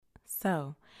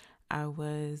So, I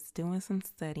was doing some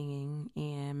studying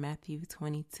and Matthew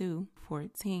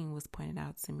 22:14 was pointed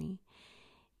out to me.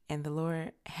 And the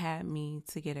Lord had me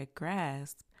to get a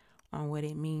grasp on what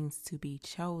it means to be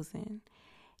chosen.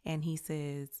 And He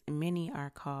says, many are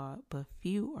called, but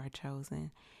few are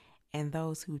chosen. And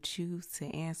those who choose to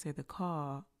answer the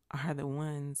call are the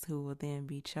ones who will then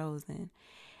be chosen.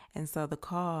 And so the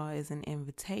call is an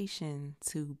invitation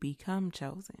to become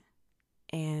chosen.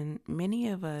 And many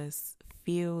of us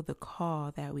feel the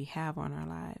call that we have on our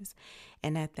lives.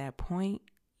 And at that point,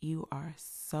 you are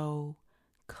so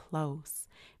close,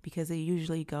 because it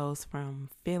usually goes from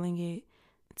feeling it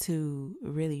to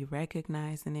really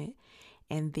recognizing it,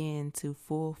 and then to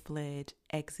full-fledged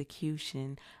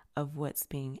execution of what's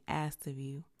being asked of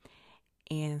you.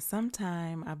 And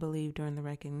sometime, I believe, during the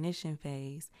recognition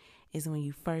phase is when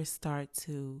you first start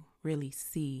to really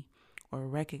see or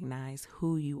recognize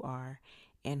who you are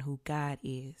and who God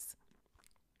is.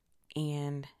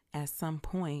 And at some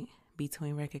point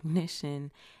between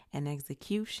recognition and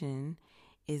execution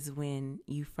is when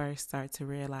you first start to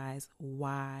realize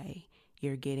why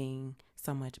you're getting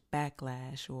so much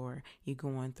backlash or you're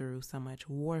going through so much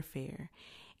warfare.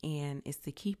 And it's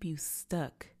to keep you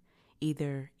stuck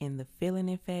either in the feeling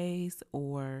it phase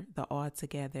or the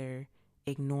altogether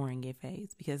ignoring it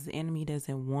phase, because the enemy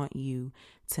doesn't want you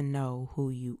to know who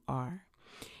you are.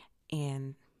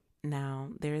 And now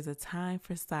there is a time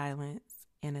for silence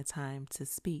and a time to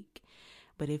speak.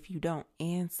 But if you don't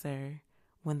answer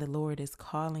when the Lord is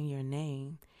calling your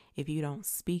name, if you don't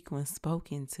speak when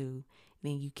spoken to,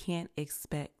 then you can't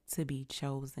expect to be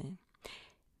chosen.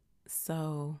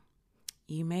 So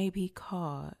you may be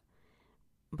called,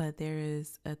 but there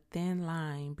is a thin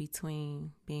line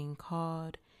between being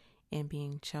called and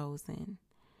being chosen.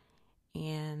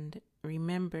 And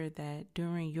remember that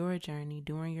during your journey,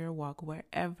 during your walk,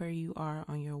 wherever you are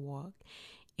on your walk,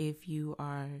 if you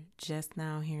are just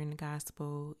now hearing the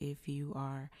gospel, if you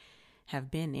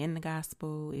have been in the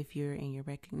gospel, if you're in your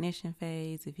recognition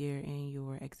phase, if you're in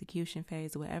your execution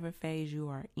phase, whatever phase you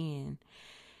are in,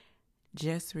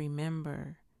 just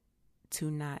remember to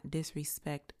not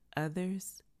disrespect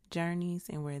others' journeys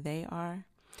and where they are,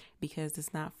 because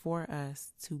it's not for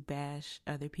us to bash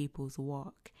other people's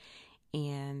walk.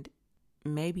 And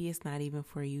maybe it's not even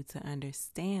for you to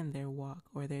understand their walk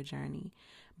or their journey,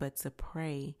 but to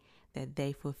pray that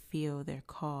they fulfill their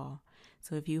call.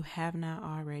 So if you have not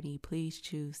already, please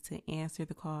choose to answer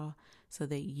the call so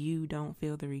that you don't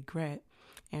feel the regret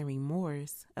and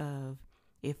remorse of,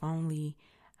 if only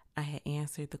I had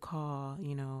answered the call,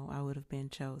 I would have been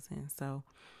chosen. So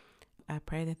I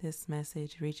pray that this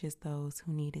message reaches those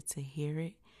who needed to hear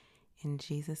it. In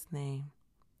Jesus' name,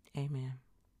 amen.